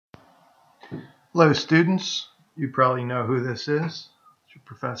Hello students, you probably know who this is. It's your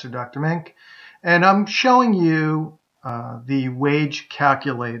professor, Dr. Mink, and I'm showing you the wage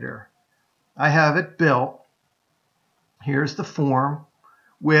calculator. I have it built. Here's the form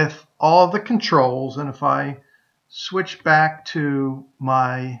with all the controls, and if I switch back to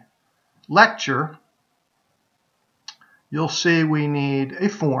my lecture, you'll see we need a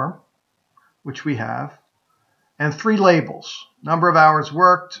form, which we have, and 3 labels: number of hours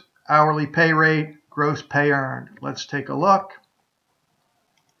worked, hourly pay rate, gross pay earned. Let's take a look.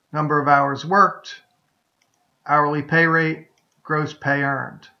 Number of hours worked, hourly pay rate, gross pay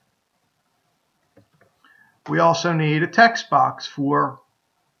earned. We also need a text box for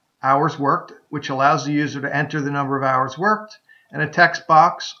hours worked, which allows the user to enter the number of hours worked, and a text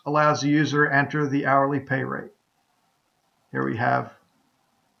box allows the user to enter the hourly pay rate. Here we have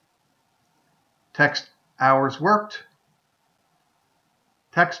text hours worked,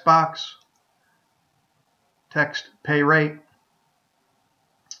 text box, text pay rate.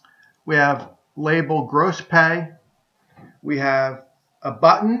 We have label gross pay. We have a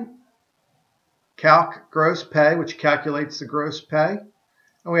button, calc gross pay, which calculates the gross pay.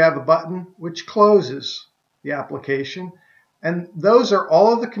 And we have a button which closes the application. And those are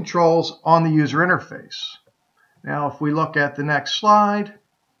all of the controls on the user interface. Now, if we look at the next slide,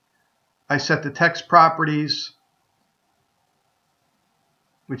 I set the text properties,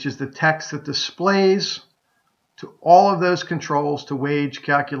 which is the text that displays, to all of those controls to wage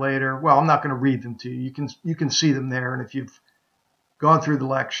calculator. Well, I'm not going to read them to you. You can see them there, and if you've gone through the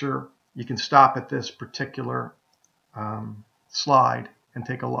lecture, you can stop at this particular slide and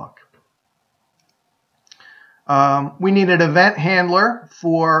take a look. We need an event handler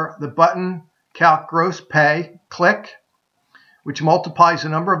for the button calc gross pay click, which multiplies the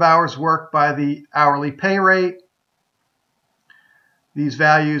number of hours worked by the hourly pay rate. These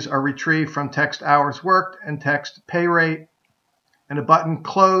values are retrieved from text hours worked and text pay rate, and a button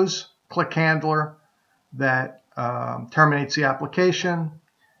close click handler that terminates the application.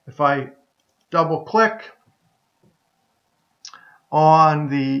 If I double click on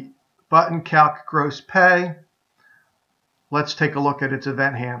the button calc gross pay, let's take a look at its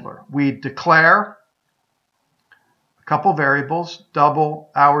event handler. We declare a couple variables: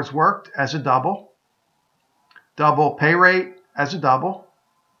 double hours worked as a double pay rate as a double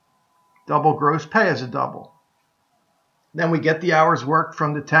gross pay as a double. Then we get the hours worked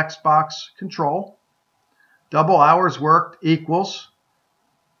from the text box control. Double hours worked equals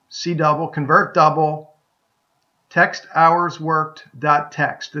C double, convert double, text hours worked dot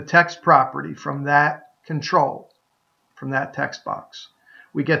text, the text property from that control, from that text box.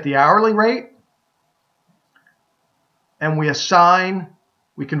 We get the hourly rate, and we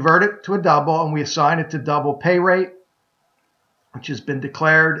convert it to a double, and we assign it to double pay rate, which has been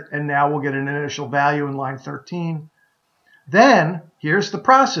declared, and now we'll get an initial value in line 13. Then, here's the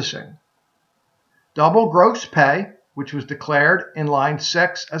processing. Double gross pay, which was declared in line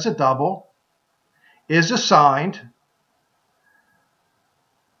 6 as a double, is assigned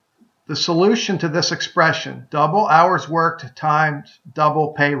the solution to this expression: double hours worked times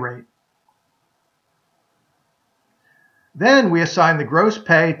double pay rate. Then we assign the gross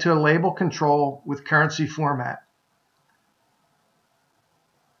pay to a label control with currency format.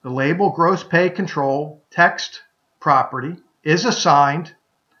 The label gross pay control text property is assigned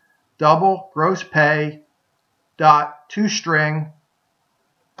double gross pay dot toString,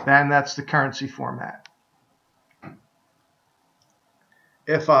 and that's the currency format.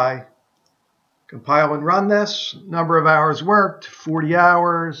 If I compile and run this, number of hours worked, 40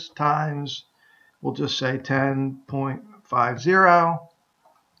 hours times, we'll just say 10.50,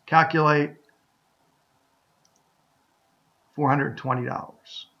 calculate $420.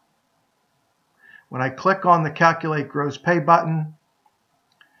 When I click on the Calculate Gross Pay button,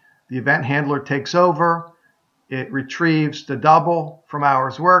 the event handler takes over. It retrieves the double from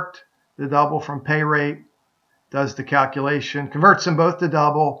hours worked, the double from pay rate, does the calculation, converts them both to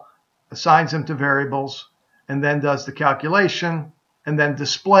double, assigns them to variables, and then does the calculation, and then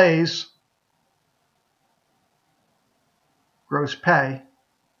displays gross pay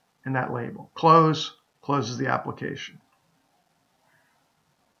in that label. Closes the application.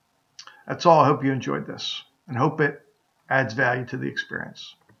 That's all. I hope you enjoyed this and hope it adds value to the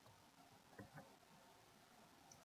experience.